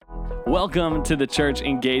Welcome to the Church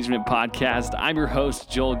Engagement Podcast. I'm your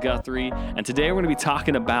host, Joel Guthrie, and today we're going to be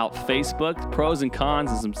talking about Facebook, pros and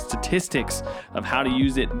cons, and some statistics of how to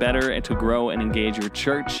use it better and to grow and engage your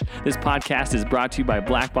church. This podcast is brought to you by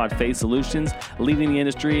Blackbaud Faith Solutions, leading the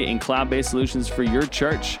industry in cloud-based solutions for your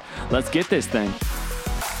church. Let's get this thing.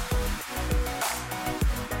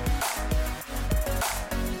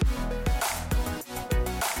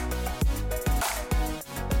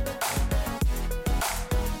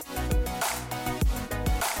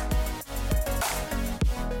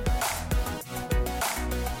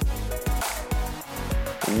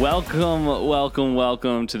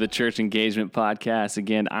 Welcome to the Church Engagement Podcast.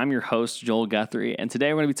 Again, I'm your host, Joel Guthrie, and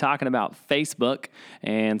today we're going to be talking about Facebook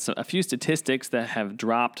and a few statistics that have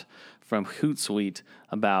dropped from Hootsuite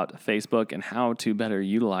about Facebook and how to better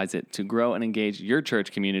utilize it to grow and engage your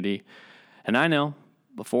church community. And I know,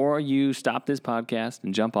 before you stop this podcast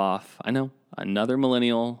and jump off, I know another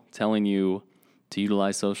millennial telling you to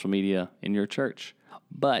utilize social media in your church.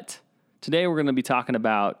 But today we're going to be talking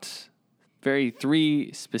about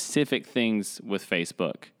three specific things with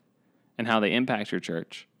Facebook and how they impact your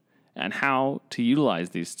church and how to utilize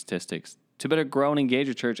these statistics to better grow and engage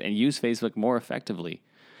your church and use Facebook more effectively.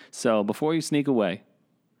 So before you sneak away,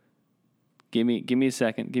 give me a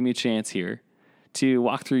second, give me a chance here to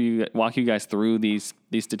walk you guys through these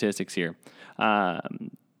statistics here.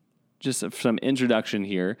 Just some introduction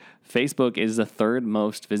here. Facebook is the third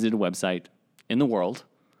most visited website in the world.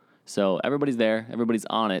 So everybody's there, everybody's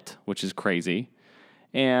on it, which is crazy.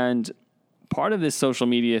 And part of this social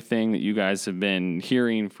media thing that you guys have been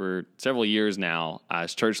hearing for several years now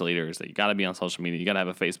as church leaders, that you got to be on social media, you got to have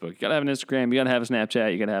a Facebook, you got to have an Instagram, you got to have a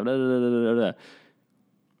Snapchat, you got to have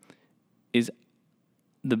is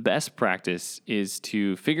the best practice is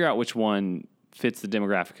to figure out which one fits the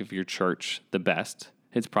demographic of your church the best.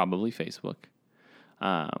 It's probably Facebook.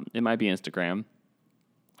 It might be Instagram,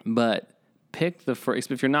 but pick the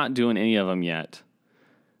first. If you're not doing any of them yet,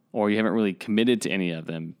 or you haven't really committed to any of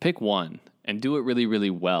them, pick one and do it really, really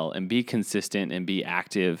well and be consistent and be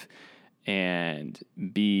active and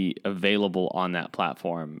be available on that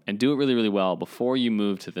platform and do it really, really well before you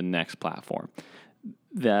move to the next platform.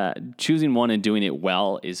 Choosing one and doing it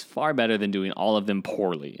well is far better than doing all of them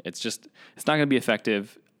poorly. It's not going to be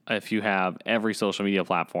effective if you have every social media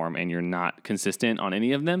platform and you're not consistent on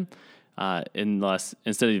any of them.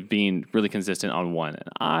 Instead of being really consistent on one. And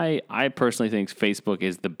I personally think Facebook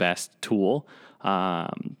is the best tool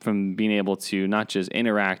from being able to not just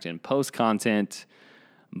interact and post content,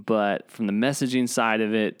 but from the messaging side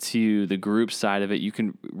of it to the group side of it, you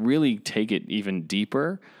can really take it even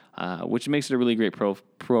deeper, which makes it a really great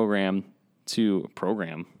platform to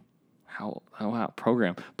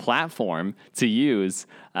use.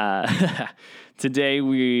 Today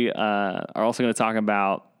we are also going to talk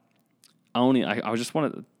about owning. I just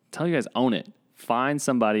want to tell you guys, own it. Find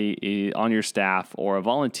somebody on your staff or a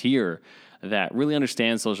volunteer that really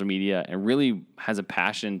understands social media and really has a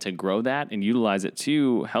passion to grow that and utilize it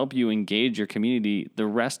to help you engage your community the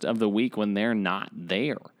rest of the week when they're not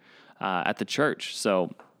there at the church.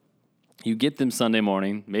 So you get them Sunday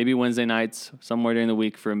morning, maybe Wednesday nights, somewhere during the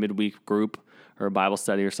week for a midweek group or a Bible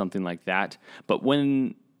study or something like that. But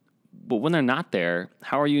when they're not there,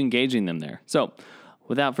 how are you engaging them there? So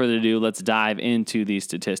without further ado, let's dive into these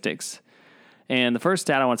statistics. And the first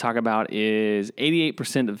stat I want to talk about is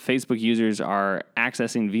 88% of Facebook users are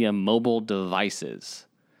accessing via mobile devices.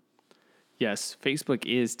 Yes, Facebook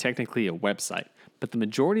is technically a website, but the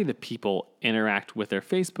majority of the people interact with their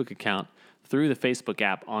Facebook account through the Facebook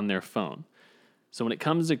app on their phone. So when it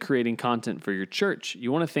comes to creating content for your church,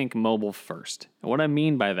 you want to think mobile first. And what I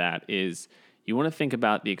mean by that is you want to think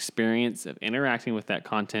about the experience of interacting with that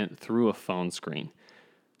content through a phone screen.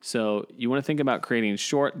 So you want to think about creating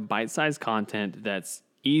short, bite-sized content that's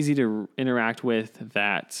easy to interact with,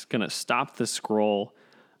 that's going to stop the scroll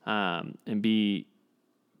and be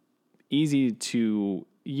easy to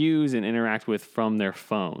use and interact with from their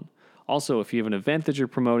phone. Also, if you have an event that you're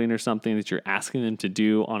promoting or something that you're asking them to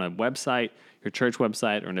do on a website, your church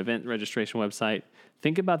website or an event registration website,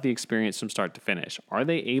 think about the experience from start to finish. Are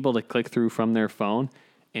they able to click through from their phone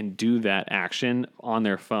and do that action on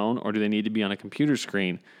their phone, or do they need to be on a computer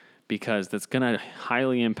screen? Because that's going to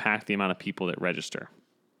highly impact the amount of people that register.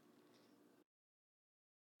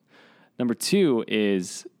 Number two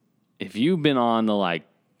is if you've been on the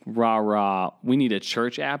we need a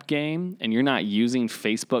church app game and you're not using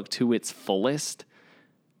Facebook to its fullest,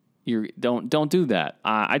 don't do that.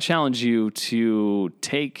 I challenge you to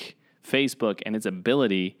take Facebook and its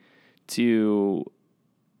ability to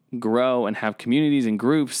grow and have communities and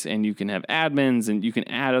groups, and you can have admins and you can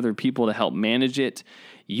add other people to help manage it.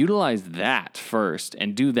 utilize that first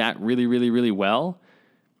and do that really, really, really well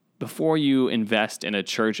before you invest in a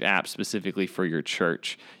church app specifically for your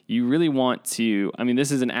church. You really want to,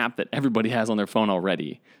 this is an app that everybody has on their phone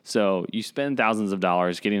already. So you spend thousands of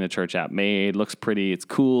dollars getting a church app made, looks pretty, it's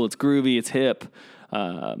cool, it's groovy, it's hip.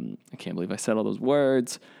 I can't believe I said all those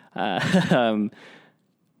words. But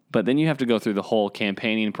then you have to go through the whole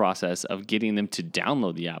campaigning process of getting them to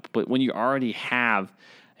download the app. But when you already have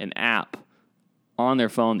an app on their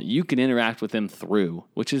phone that you can interact with them through,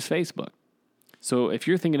 which is Facebook. So if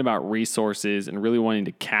you're thinking about resources and really wanting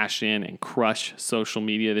to cash in and crush social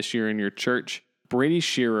media this year in your church, Brady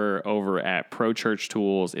Shearer over at Pro Church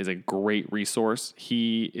Tools is a great resource.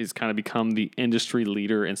 He is kind of become the industry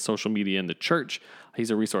leader in social media in the church. He's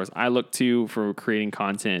a resource I look to for creating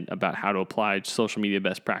content about how to apply social media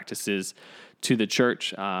best practices to the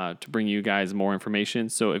church to bring you guys more information.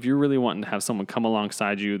 So if you're really wanting to have someone come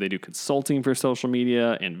alongside you, they do consulting for social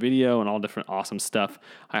media and video and all different awesome stuff.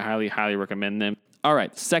 I highly, highly recommend them. All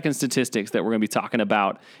right, second statistics that we're going to be talking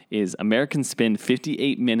about is Americans spend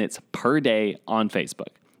 58 minutes per day on Facebook.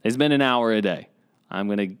 They spend an hour a day. I'm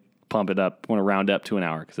going to pump it up. I want to round up to an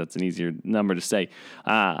hour because that's an easier number to say.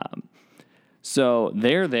 So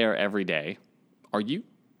they're there every day. Are you?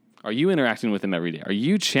 Are you interacting with them every day? Are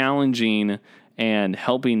you challenging and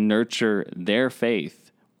helping nurture their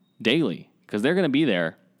faith daily? Because they're going to be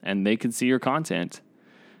there and they can see your content.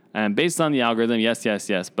 And based on the algorithm, yes,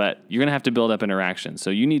 but you're going to have to build up interaction.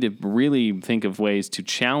 So you need to really think of ways to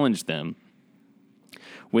challenge them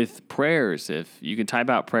with prayers. If you can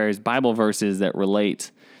type out prayers, Bible verses that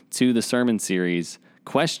relate to the sermon series,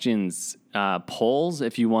 questions, polls.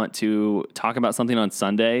 If you want to talk about something on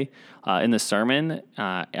Sunday in the sermon,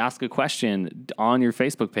 ask a question on your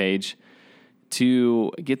Facebook page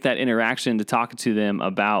to get that interaction to talk to them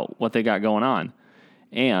about what they got going on.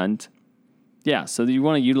 And yeah, so you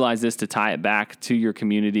want to utilize this to tie it back to your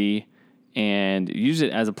community and use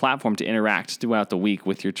it as a platform to interact throughout the week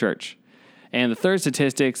with your church. And the third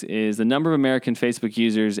statistics is the number of American Facebook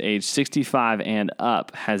users aged 65 and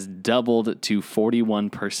up has doubled to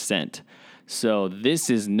 41%. So this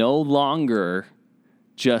is no longer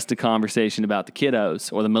just a conversation about the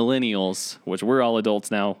kiddos or the millennials, which we're all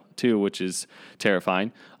adults now too, which is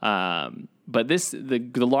terrifying. But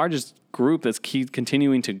the largest group that's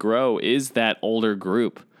continuing to grow is that older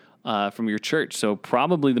group from your church. So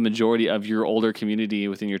probably the majority of your older community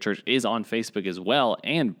within your church is on Facebook as well,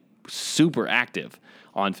 and super active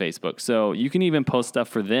on Facebook. So you can even post stuff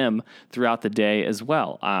for them throughout the day as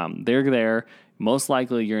well. They're there. Most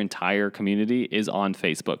likely your entire community is on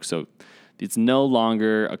Facebook. So it's no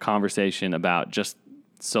longer a conversation about just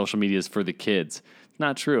social medias for the kids. It's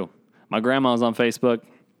not true. My grandma's on Facebook.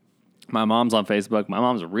 My mom's on Facebook. My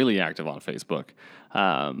mom's really active on Facebook.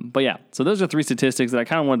 But yeah, so those are three statistics that I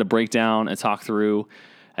kind of wanted to break down and talk through.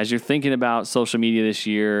 As you're thinking about social media this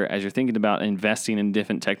year, as you're thinking about investing in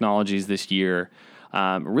different technologies this year,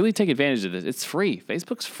 really take advantage of this. It's free.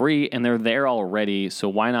 Facebook's free, and they're there already, so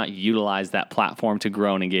why not utilize that platform to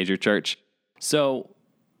grow and engage your church? So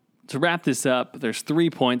to wrap this up, there's 3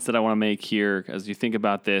 points that I want to make here as you think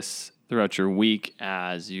about this throughout your week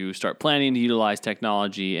as you start planning to utilize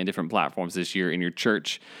technology and different platforms this year in your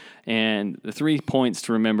church. And the 3 points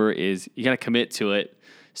to remember is you got to commit to it.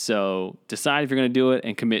 So decide if you're going to do it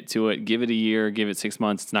and commit to it. Give it a year, give it 6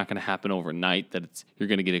 months. It's not going to happen overnight that you're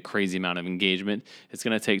going to get a crazy amount of engagement. It's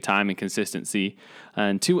going to take time and consistency.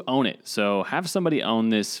 And 2, own it. So have somebody own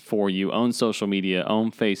this for you. Own social media, own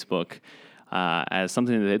Facebook as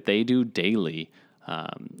something that they do daily.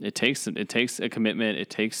 It takes a commitment. It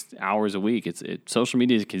takes hours a week. Social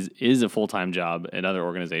media is a full-time job at other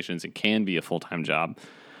organizations. It can be a full-time job.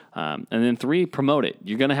 And then 3, promote it.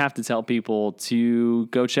 You're going to have to tell people to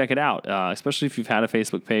go check it out, especially if you've had a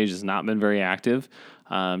Facebook page that's not been very active,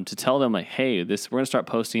 to tell them like, hey, we're going to start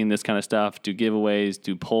posting this kind of stuff, do giveaways,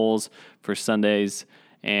 do polls for Sundays.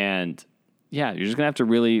 And yeah, you're just going to have to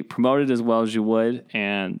really promote it as well as you would.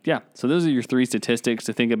 And yeah, so those are your 3 statistics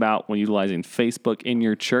to think about when utilizing Facebook in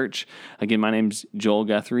your church. Again, my name's Joel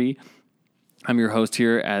Guthrie. I'm your host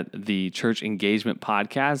here at the Church Engagement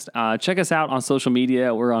Podcast. Check us out on social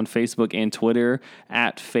media. We're on Facebook and Twitter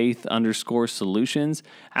at faith_solutions.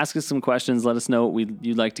 Ask us some questions. Let us know what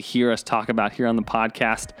you'd like to hear us talk about here on the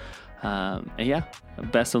podcast. And yeah,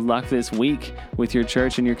 best of luck this week with your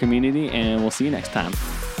church and your community, and we'll see you next time.